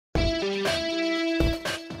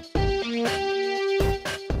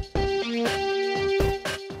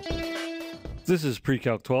This is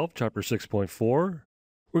Pre-Calc 12, Chapter 6.4.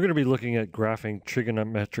 We're going to be looking at graphing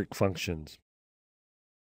trigonometric functions.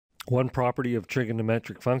 One property of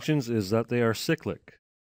trigonometric functions is that they are cyclic,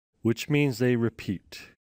 which means they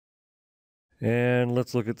repeat. And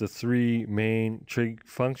let's look at the three main trig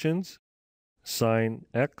functions: sine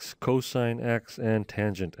x, cosine x, and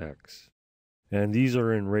tangent x. And these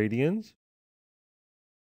are in radians.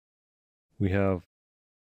 We have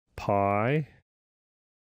pi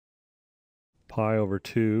over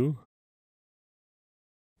 2,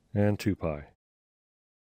 and 2 pi.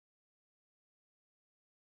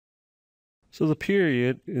 So the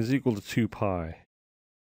period is equal to 2 pi.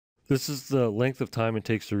 This is the length of time it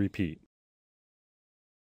takes to repeat.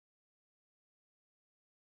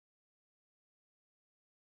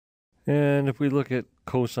 And if we look at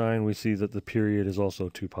cosine, we see that the period is also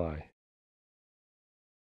 2 pi.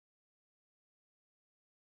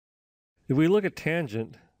 If we look at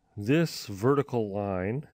tangent, this vertical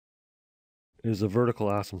line is a vertical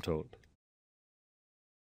asymptote.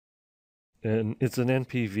 And it's an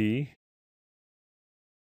NPV,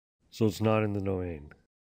 so it's not in the domain.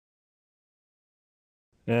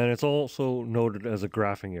 And it's also noted as a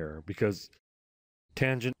graphing error because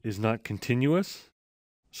tangent is not continuous,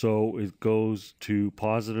 so it goes to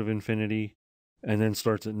positive infinity and then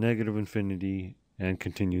starts at negative infinity and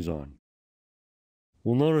continues on.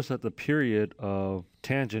 We'll notice that the period of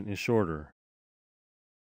tangent is shorter.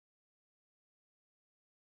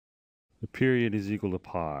 The period is equal to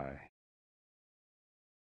pi.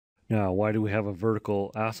 Now, why do we have a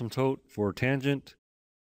vertical asymptote for tangent?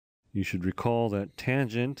 You should recall that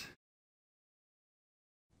tangent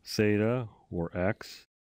theta, or x,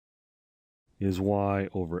 is y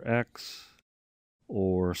over x,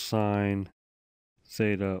 or sine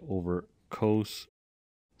theta over cos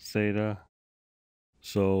theta.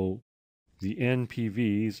 So the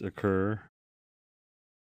NPVs occur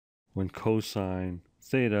when cosine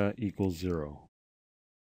theta equals 0.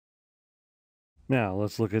 Now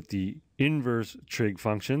let's look at the inverse trig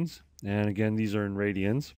functions. And again, these are in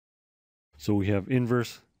radians. So we have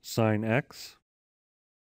inverse sine x.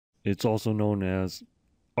 It's also known as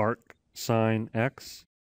arc sine x.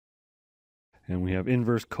 And we have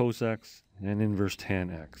inverse cos x and inverse tan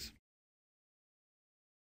x.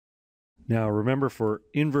 Now remember, for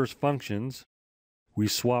inverse functions, we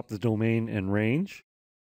swap the domain and range.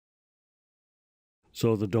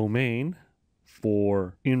 So the domain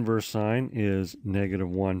for inverse sine is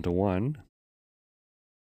 -1 to 1.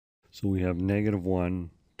 So we have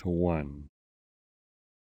 -1 to 1.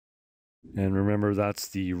 And remember, that's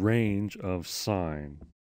the range of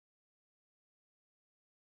sine.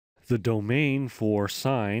 The domain for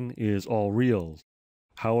sine is all reals.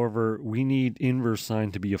 However, we need inverse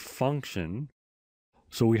sine to be a function,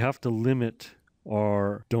 so we have to limit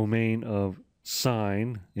our domain of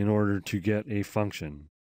sine in order to get a function.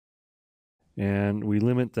 And we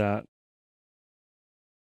limit that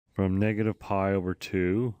from -pi over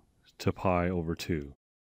 2 to pi over 2.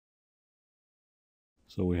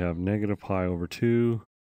 So we have -pi over 2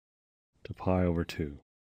 to pi over 2.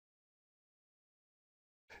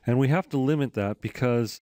 And we have to limit that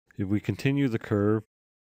because if we continue the curve,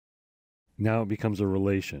 now it becomes a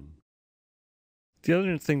relation. The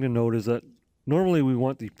other thing to note is that normally we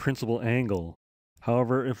want the principal angle.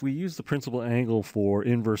 However, if we use the principal angle for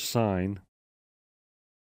inverse sine,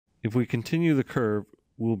 if we continue the curve,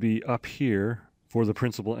 we'll be up here for the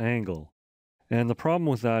principal angle. And the problem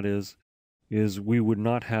with that is we would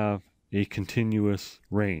not have a continuous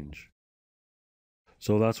range.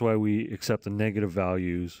 So that's why we accept the negative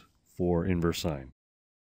values for inverse sine.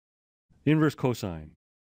 Inverse cosine.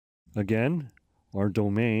 Again, our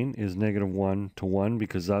domain is -1 to 1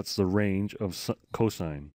 because that's the range of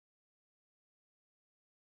cosine.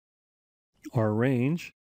 Our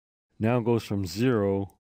range now goes from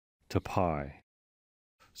 0 to pi.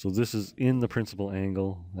 So this is in the principal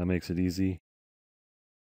angle. That makes it easy.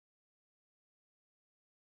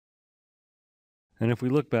 And if we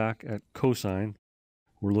look back at cosine,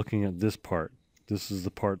 we're looking at this part. This is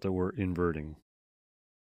the part that we're inverting.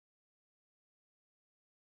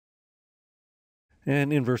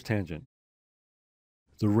 And inverse tangent.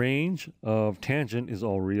 The range of tangent is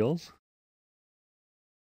all reals.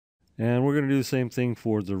 And we're going to do the same thing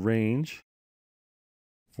for the range.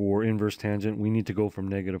 For inverse tangent, we need to go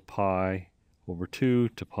from -pi over 2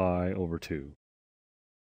 to pi over 2.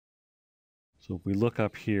 So if we look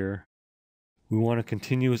up here, we want a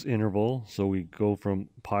continuous interval, so we go from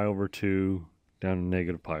pi over 2 down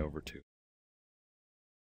to -pi over 2.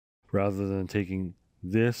 Rather than taking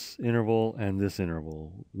this interval and this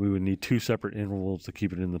interval, we would need two separate intervals to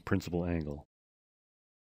keep it in the principal angle.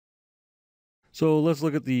 So let's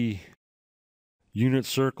look at the unit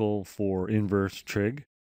circle for inverse trig.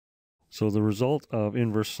 So the result of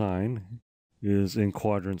inverse sine is in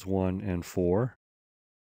quadrants 1 and 4.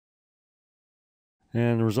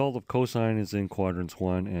 And the result of cosine is in quadrants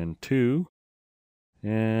 1 and 2.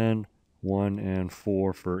 And 1 and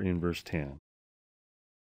 4 for inverse tan.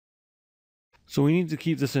 So we need to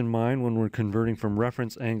keep this in mind when we're converting from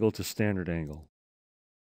reference angle to standard angle.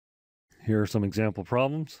 Here are some example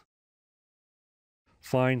problems.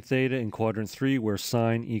 Find theta in quadrant 3 where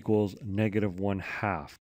sine equals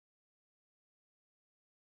 -1/2.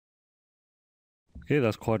 Okay,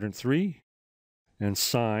 that's quadrant 3. And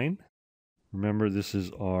sine, remember this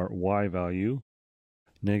is our y value,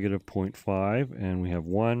 -0.5, and we have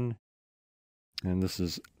 1. And this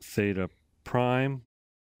is theta prime,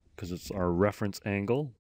 because it's our reference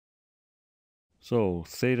angle. So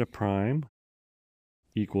theta prime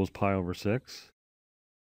equals pi over 6.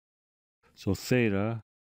 So theta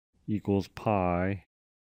equals pi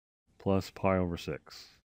plus pi over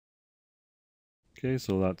 6. Okay,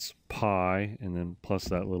 so that's pi and then plus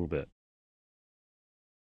that little bit.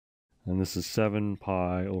 And this is 7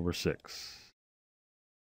 pi over 6.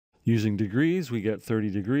 Using degrees, we get 30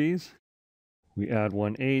 degrees. We add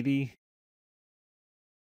 180.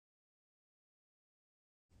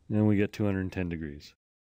 And we get 210 degrees.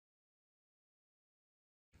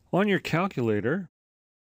 On your calculator,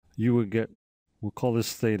 you would get, we'll call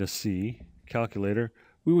this theta c, calculator,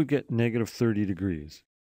 we would get -30 degrees.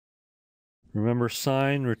 Remember,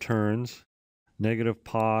 sine returns negative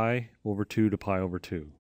pi over 2 to pi over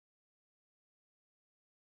 2.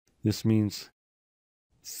 This means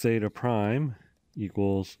theta prime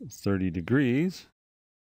equals 30 degrees,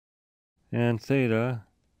 and theta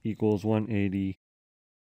equals 180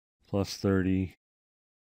 plus 30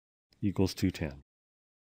 equals 210.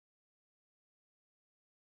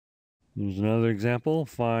 Here's another example.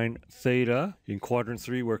 Find theta in quadrant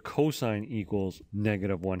 3 where cosine equals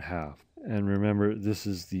 -1/2. And remember, this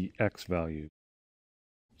is the x value.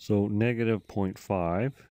 So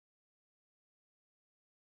 -0.5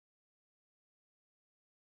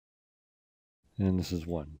 and this is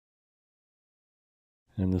 1.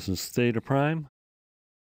 And this is theta prime.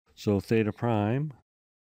 So theta prime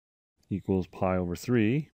equals pi over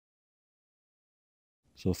 3.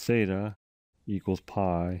 So theta equals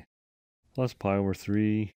pi plus pi over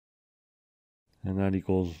 3, and that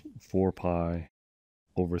equals 4 pi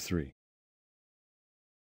over 3.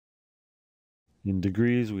 In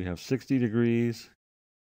degrees, we have 60 degrees,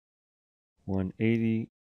 180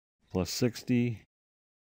 plus 60,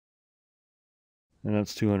 and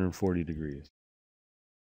that's 240 degrees.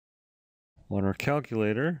 On our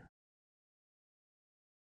calculator,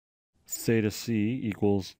 theta c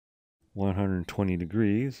equals 120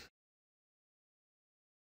 degrees,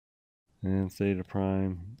 and theta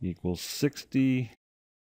prime equals 60,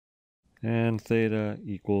 and theta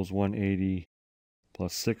equals 180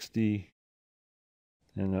 plus 60,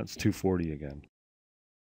 and that's 240 again.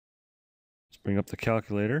 Let's bring up the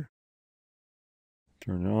calculator,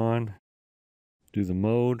 turn it on, do the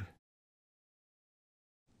mode.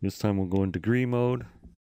 This time we'll go in degree mode.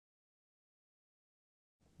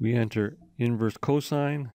 We enter inverse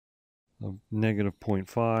cosine of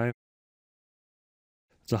 -0.5.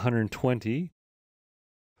 It's 120.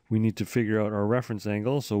 We need to figure out our reference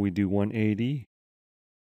angle, so we do 180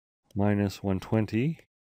 minus 120.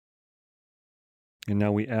 And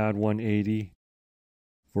now we add 180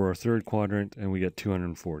 for our third quadrant, and we get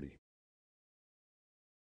 240.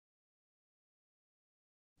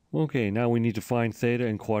 Okay, now we need to find theta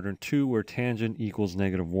in quadrant 2 where tangent equals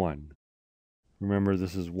 -1. Remember,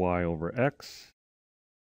 this is y over x.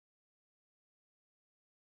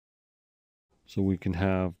 So we can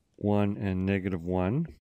have 1 and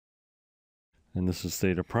 -1. And this is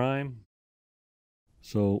theta prime.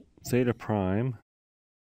 So theta prime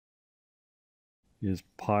is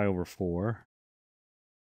pi over 4.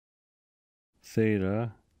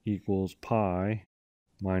 Theta equals pi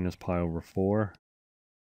minus pi over 4.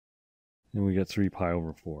 And we get 3 pi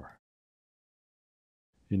over 4.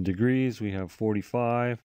 In degrees, we have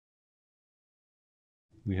 45.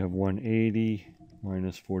 We have 180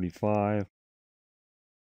 minus 45.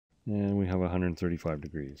 And we have 135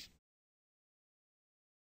 degrees.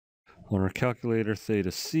 On our calculator,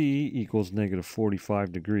 theta c equals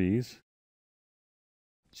 -45 degrees.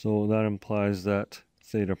 So that implies that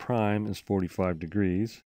theta prime is 45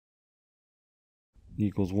 degrees.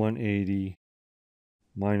 Equals 180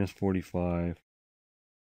 minus 45.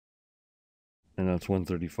 And that's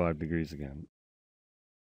 135 degrees again.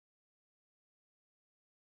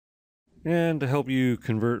 And to help you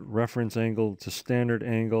convert reference angle to standard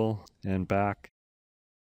angle and back,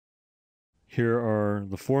 here are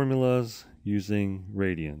the formulas using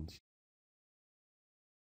radians.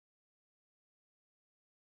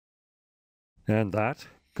 And that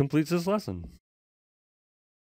completes this lesson.